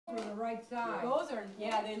For the right side. Those are,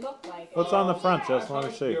 yeah, they look like it. What's on the front, Jess? Let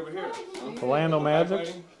me see. Orlando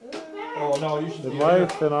Magic. Oh no, you should. In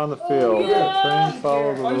life and on the field. Train,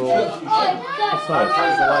 follow the rules. That's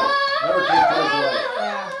nice. Never take towards the light.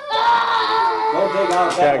 Don't take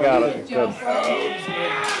out that. Okay, I got it. Good.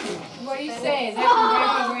 What do you say? Is that from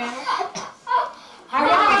Grandpa Grandma?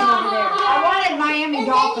 I wanted Miami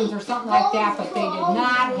Dolphins or something like that, but they did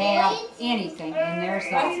not have anything in there. So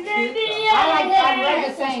I read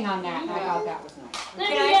the saying on that, and I thought that was nice.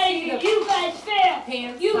 Can I see the you guys fail.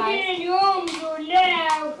 pants You size? get in your own door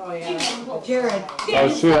now. Oh yeah. Jared. Oh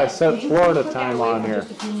shoot, I set Florida time on here.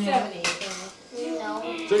 70.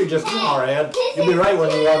 So you just alright. You'll be right when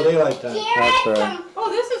you have daylight time. That's right. Oh,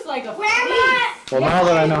 this is like a fleece. Well, now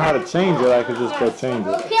that I know how to change it, I could just go change it.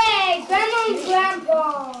 Okay, Grandma and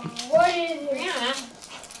Grandpa. What is it? Yeah.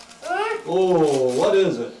 Oh, what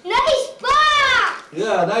is it? Nice box!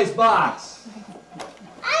 Yeah, nice box.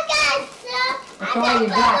 I got stuff. That's all you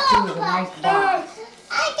got too is a nice box.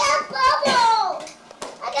 I got bubbles.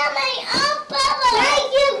 I got my own bubbles. Thank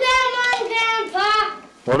you, Grandma and Grandpa.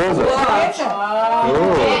 What is it? Oh,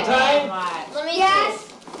 Time? Let me guess.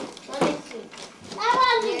 Let me see. That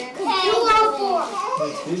one's 204. Let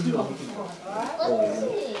me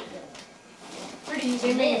see. Pretty easy.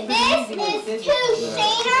 They make it This pretty easy with is scissors. two-shader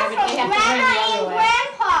They from have to Grandma bring the and other way.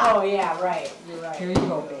 Grandpa. Oh yeah, right. You're right. Here you go,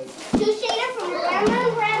 baby. Two-shader from Grandma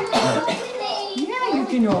and Grandpa. Yeah, you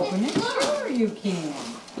can open it. Sure you can.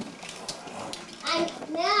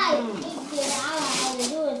 Now I figured out how to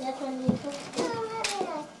do it. That's when we took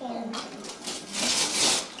it.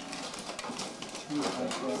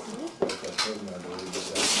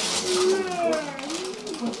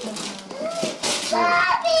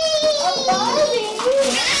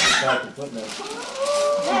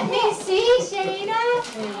 Let me see, Shayna.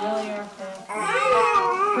 They really are fast.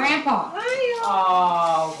 Grandpa.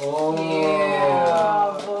 Oh, Oh.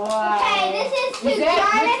 yeah, boy. Okay, this is to Is that,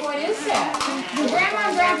 Jonathan. which one is that? Did Grandma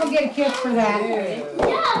and Grandpa get a kiss for that?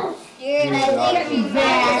 No. Exactly. Yeah,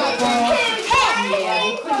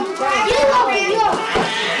 they couldn't grab You it. open yours.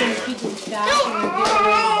 Couldn't keep it stopped.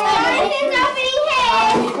 This is opening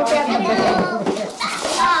head. Put that in the book.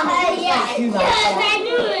 Yeah. Yes, I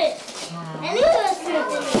knew it. I knew it was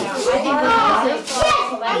something.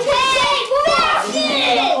 Okay, go back in.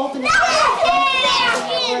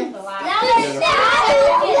 Now it's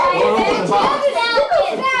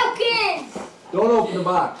Falcons. Don't open the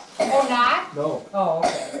box. Oh, not? No. Oh,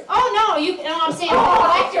 okay. Oh, no, you, no, I'm saying,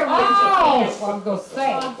 collector ones you Oh, can't. well, I'm going to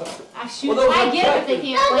say. Shoot, Well, those I are get it if they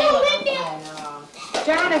can't play with them. I know.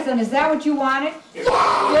 Jonathan, is that what you wanted? Is it?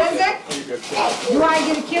 Do I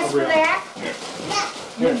get a kiss for that?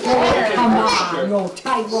 Come on, you old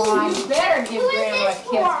tightwad. You better give Grandma a kiss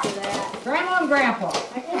for that. Grandma and Grandpa.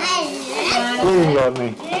 Please let me.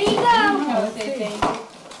 There you go. What they think.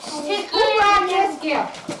 Who brought this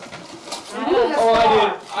gift? Oh,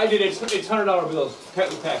 I did. It's $100 bills.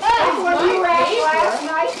 Tax. That's what you wrapped last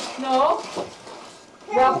night? No.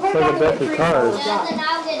 Well, put It's it like a on deck the of tree. cards. Okay,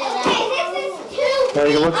 this is two. Yeah,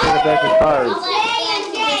 you look like a deck of cards.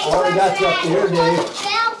 Already got you up to here, Dave.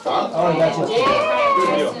 Already got you up to here.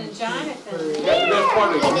 Justin and Jonathan. That's part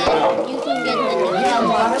of it. You can get the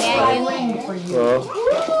Butterfly ring for you. Well,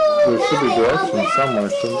 there should be directions somewhere,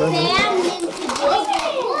 shouldn't there?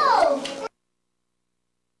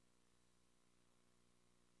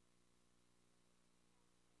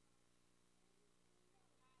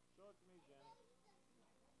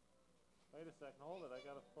 Wait a second, hold it. I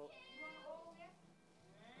got a photo.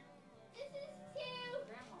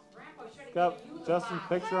 Got Justin's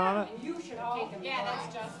picture on it? You should have taken Yeah,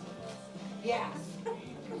 that's Justin. Yes.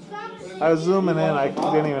 I was zooming in. I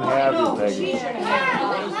didn't even have you, Peggy. This is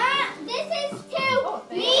to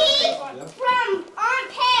me from Aunt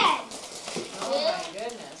Peg. Oh my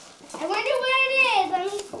goodness. I wonder where it is. Let me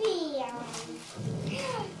see.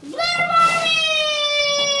 Good morning!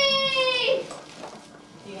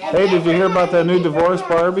 Hey, did you hear about that new divorce,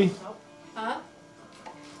 Barbie? Huh?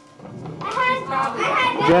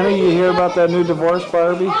 Jenny, you hear about that new divorce,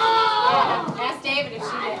 Barbie? Ask David if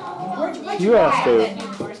she did. You asked David.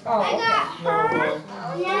 I got her.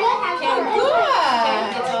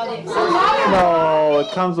 Good. No,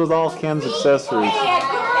 it comes with all Ken's accessories.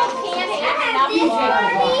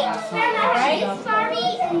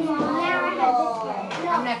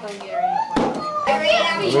 I'm not going to get her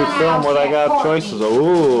any. We film what I got choices.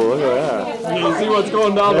 Ooh, look at that. You see what's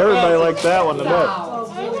going down Everybody liked that one to bed.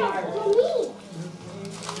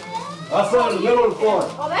 That's on the middle of the floor.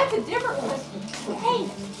 Oh, that's a different one. Hey,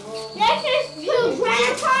 this is to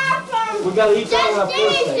Grandpa from We got to eat that one up Justin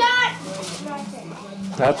first. and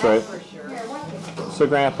John. That's right. For sure. So to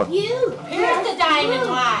Grandpa. Here's the diamond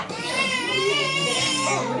watch.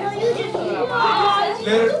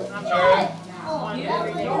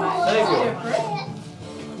 Thank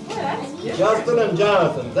you. Justin and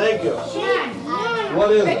Jonathan, thank you.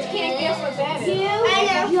 What is it? Can't guess what that is.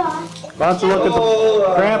 Why don't you look at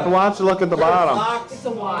the Grandpa? Why don't you look at the bottom? It's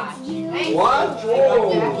a watch. Watch?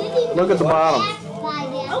 Whoa. Look at the bottom.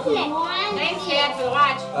 Thanks, Dad, for the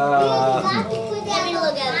watch. Let me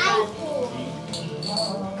look at it.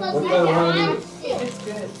 What kind of money? It's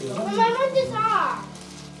good.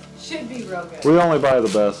 Should be real good. We only buy the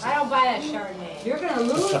best. I don't buy that Chardonnay. You're gonna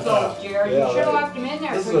lose those, Jared. You Yeah, should have right. left them in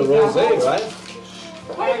there. This is so a you got rosé, those. right?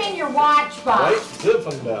 Put them in your watch Right? box. Zip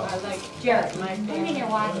them down. I like Jared, my put them in favorite. your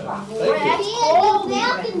watch box. Thank you. cold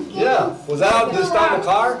Yeah. Was that just on the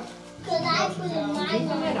car?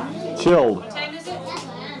 Chilled. What time is it?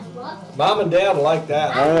 Mom and Dad like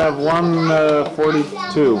that. I have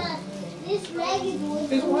 142.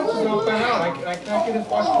 His watch is all bent out. I can't get his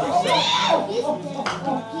watch to reset.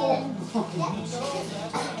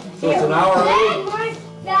 So it's an hour early?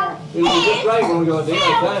 You're just right when we go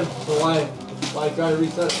daylight time. So why try to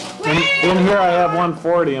reset it? In here I have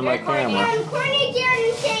 140 in my camera.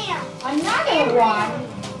 Another one.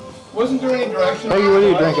 Wasn't there any directions? Peggy, what are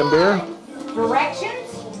you drinking? Beer? Directions?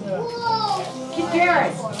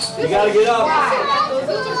 Jared. You gotta get up. I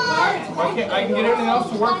can get everything else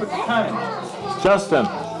to work with the time. Justin,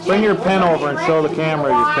 bring your pen over and show the camera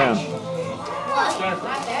your pen.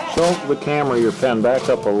 Show the camera your pen. Back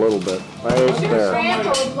up a little bit. Right there. Grandpa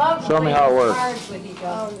would love to Show me play how it works. cards with you,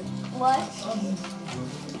 Justin.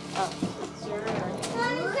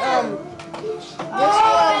 This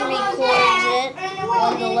one records it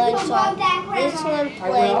when the lights off. This one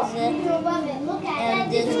plays it,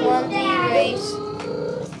 and this one erase.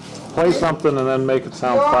 Play something and then make it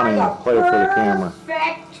sound funny. Play it for the camera.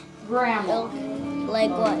 Perfect grandma.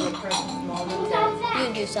 Like what?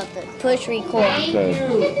 You do something. Push record. Thank Okay. you.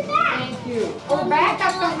 Thank you. Oh, back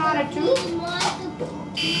up the Hana too.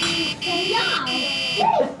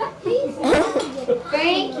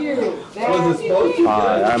 Thank you. Was it supposed to?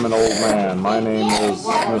 Hi, I'm an old man. My name is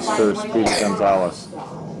Mr. Speedy Gonzalez.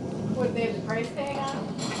 Would they have the price tag on?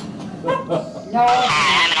 No.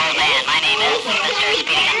 I'm an old man. My name is Mr.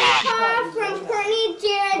 Speedy Gonzalez. From Courtney,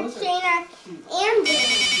 Jared, Shayna, and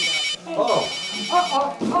Jared. Oh.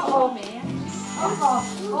 Uh-oh, man. Uh-oh.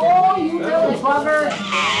 Oh, you little bugger.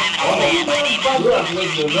 I'm an old man. My name is You have to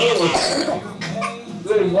listen to another one.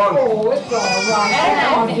 Good one. Oh, it's all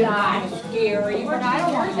right. That's not scary. I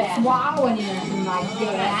don't want to swallow anything like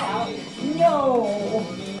that. No.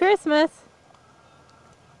 Christmas.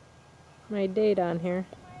 My date on here.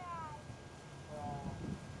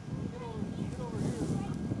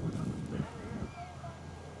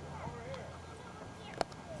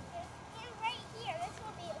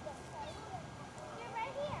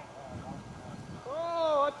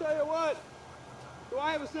 Oh, I'll tell you what. Do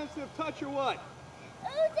I have a sensitive touch or what?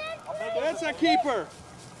 That's a keeper.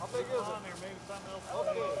 How big is it?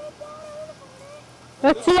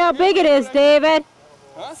 Let's see how big it is, David.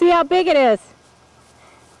 Huh? See how big it is.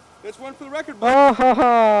 That's one for the record book. Oh, ho,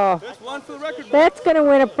 ho. That's one for the record book. That's going to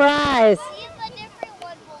win a prize. See if a different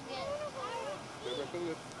one will get.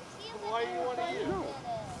 Why do you want to use it?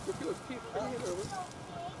 Keep it over.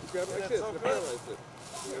 Grab it like this and paralyze it.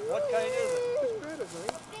 What kind is it? Just grab it,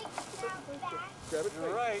 honey. Grab it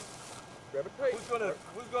tight. Right. Grab it tight.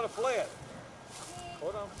 Who's gonna play it?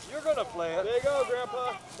 Hold on. You're gonna play it. There you go,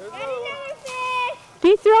 Grandpa. There's another one. Can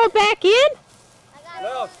you throw it back in?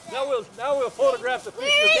 Now we'll photograph the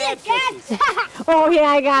fish your dad catches. Oh, yeah,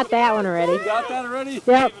 I got that one already. You got that already?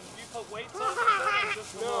 Yep. You put weights on it?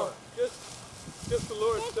 No, just the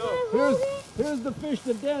lure itself. Here's the fish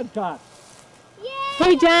the dad caught.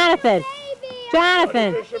 Hey, Jonathan.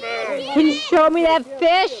 Jonathan, can you show me that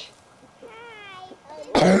fish?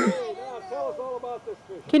 Tell us all about this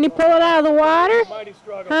fish. Can you pull it out of the water? Mighty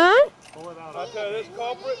struggle. Huh? Pull it out. I'll tell you, this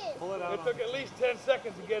culprit, it took at least 10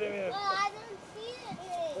 seconds to get him in. I don't see it.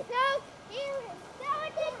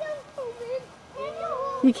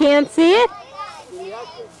 You can't see it? Did he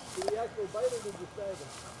actually bite or did you stab him?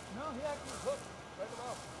 No, he actually hooked right in the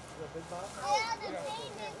mouth. Is that a big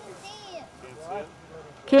mouth?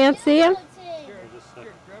 Can't see him? Here,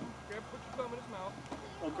 grab, put your thumb in his mouth.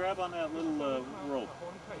 Oh, grab on that little rope. Hold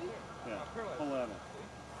him tight here. Yeah, Paralyze pull him. that in.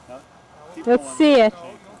 Huh? Keep Let's pulling. see it.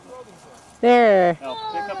 There. Now,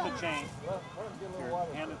 pick up the chain. Here,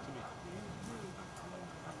 hand it to me.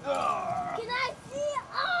 Can I see it?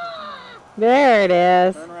 There it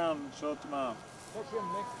is. Turn around and show it to Mom.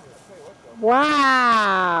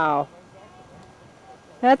 Wow.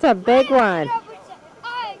 That's a big one.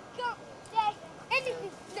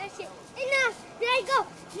 to go.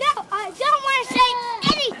 No, I don't want to say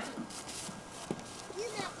anything.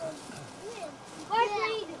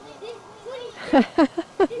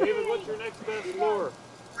 David, what's your next best lure?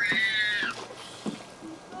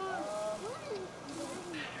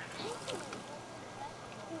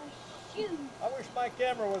 I wish my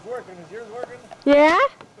camera was working. Is yours working? Yeah?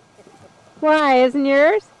 Why, isn't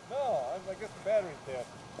yours? No, I guess the battery's dead.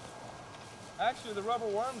 Actually, the rubber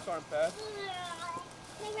worms aren't bad.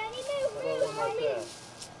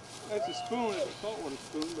 That's a spoon. It's a saltwater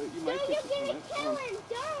spoon, but you might catch it from it.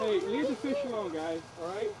 Hey, leave the fish alone, guys. All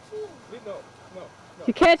right? No. Did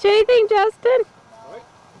you catch anything, Justin? All right?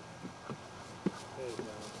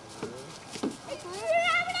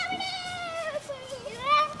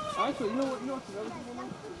 Actually, you know what's another thing on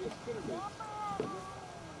this? Spinnerbait.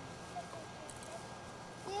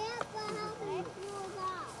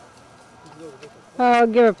 Oh, I'll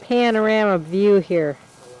give a panorama view here.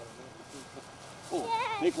 Oh,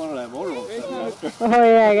 take one of that motor ones. Oh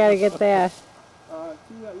yeah, I gotta get that. See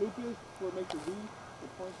that loop is where it makes a V?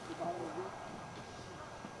 It points to the bottom of the V?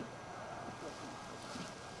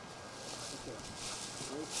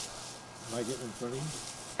 Am I getting in front of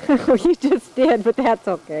you? You just did, but that's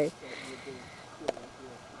okay.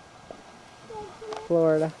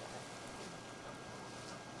 Florida.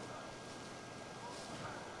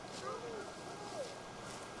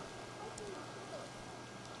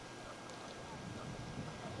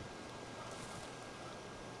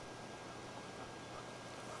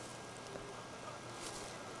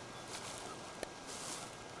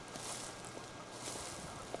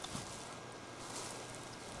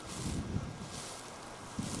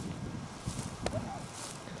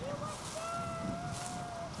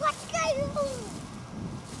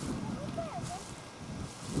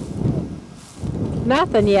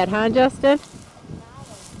 Nothing yet, huh, Justin?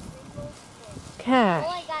 Gosh.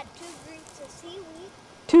 Only got 2 groups of seaweed.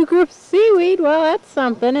 2 groups of seaweed? Well, that's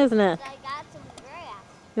something, isn't it? I got some grass.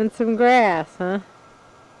 And some grass, huh?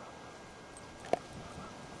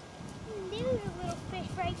 There's a little fish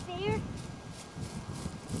right there.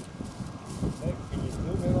 Hey, can you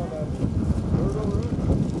zoom in on that bird over there?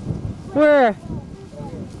 Where?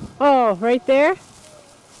 Oh, right there?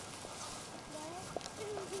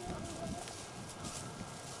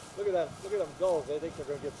 Look at that. Look at them gulls. They think they're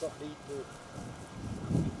going to get something to eat too.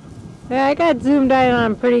 Yeah, I got zoomed in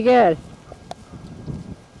on pretty good.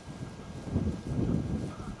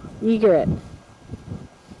 Egret.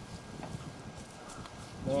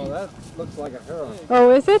 No, that looks like a heron.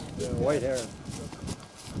 Oh, is it? Yeah, white heron.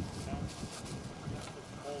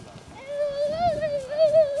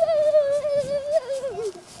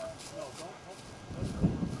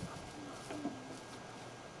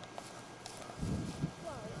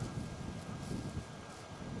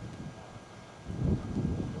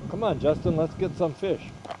 Come on, Justin, let's get some fish.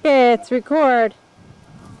 Okay, it's record.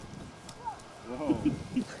 Whoa.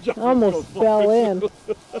 Almost fell in.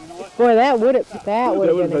 Boy, that would have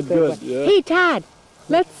been a good one. Yeah. Hey, Todd,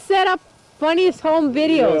 let's set up funniest home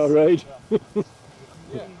videos. Yeah, right.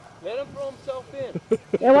 Yeah, let him throw himself in.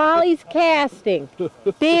 And while he's casting.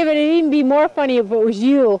 David, it'd even be more funny if it was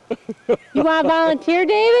you. You want to volunteer,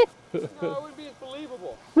 David? No, it wouldn't be as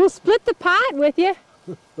believable. We'll split the pot with you.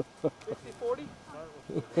 60-40?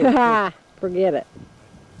 Forget it.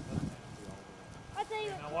 I'll tell you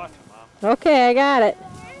Now watch it, Mom. Okay, I got it.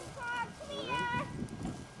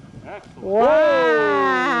 Excellent.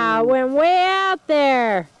 Wow, went way out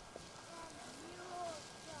there.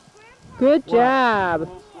 Good job. A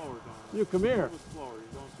little slower, Don. You come A here. little slower.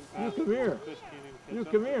 You're going too fast. You come here. Fish can't even catch You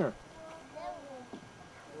up come to here.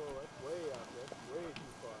 Whoa, that's way out there. That's way too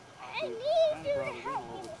far. I need Brought it your in a help.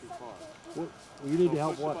 little bit too far. You need to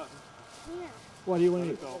help Push the what? button. What do you want to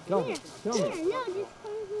eat? Tell me. Tell me. No, just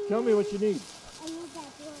come here. Tell me what you need. I need that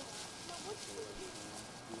one.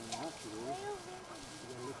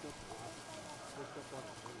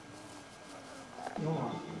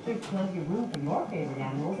 There's plenty of room for your favorite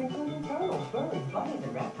animals, including turtles, birds, bunnies,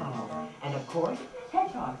 and reptiles. And of course,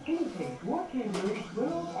 hedgehogs, guinea pigs, war kangaroos,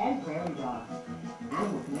 squirrels, and prairie dogs.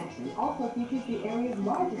 Animal Connection also features the area's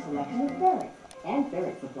largest selection of ferrets and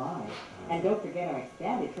ferret supplies. And don't forget our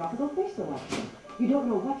expanded tropical fish selection. You don't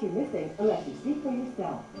know what you're missing unless you see for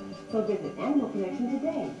yourself. So visit Animal Connection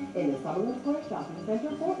today in the Summerlin Square Shopping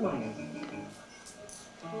Center, Fort Myers.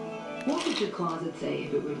 What would your closet say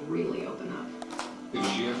if it would really open up? If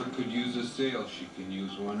she ever could use a sale, she can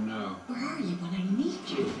use one now. Where are you when I need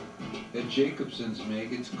you? At Jacobson's,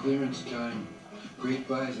 Meg, it's clearance time. Great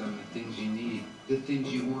buys on the things you need, the things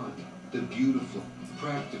you want, the beautiful,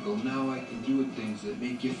 practical. Now I can do things that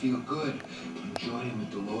make you feel good. Enjoy them at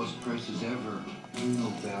the lowest prices ever. You know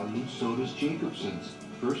value, so does Jacobson's.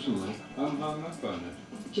 Personally, I'm hung up on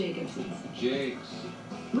it. Jacobson's. Jake's.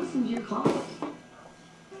 Listen to your closet.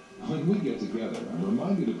 When we get together, I'm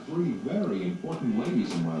reminded of 3 very important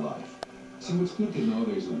ladies in my life. So it's good to know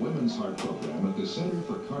there's a women's heart program at the Center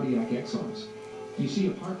for Cardiac Excellence. You see,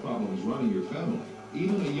 if heart problems run in your family,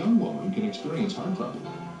 even a young woman can experience heart trouble.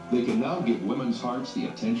 They can now give women's hearts the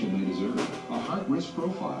attention they deserve, a heart risk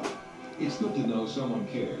profile. It's good to know someone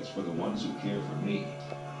cares for the ones who care for me.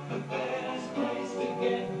 The best place to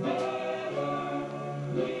get better,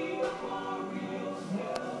 Memorial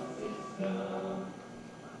Health System.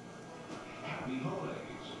 Happy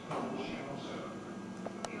holidays from Channel 7.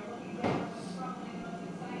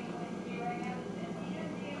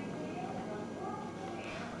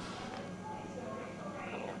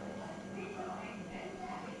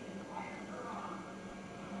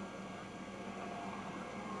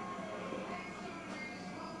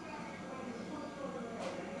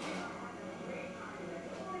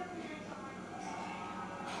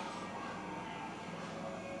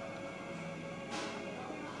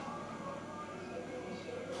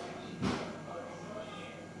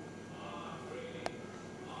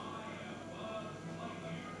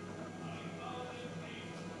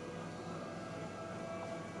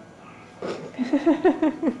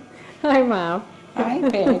 Hi, Mom. Hi,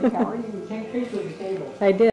 Peg. How are you? Take pictures of the table. I did.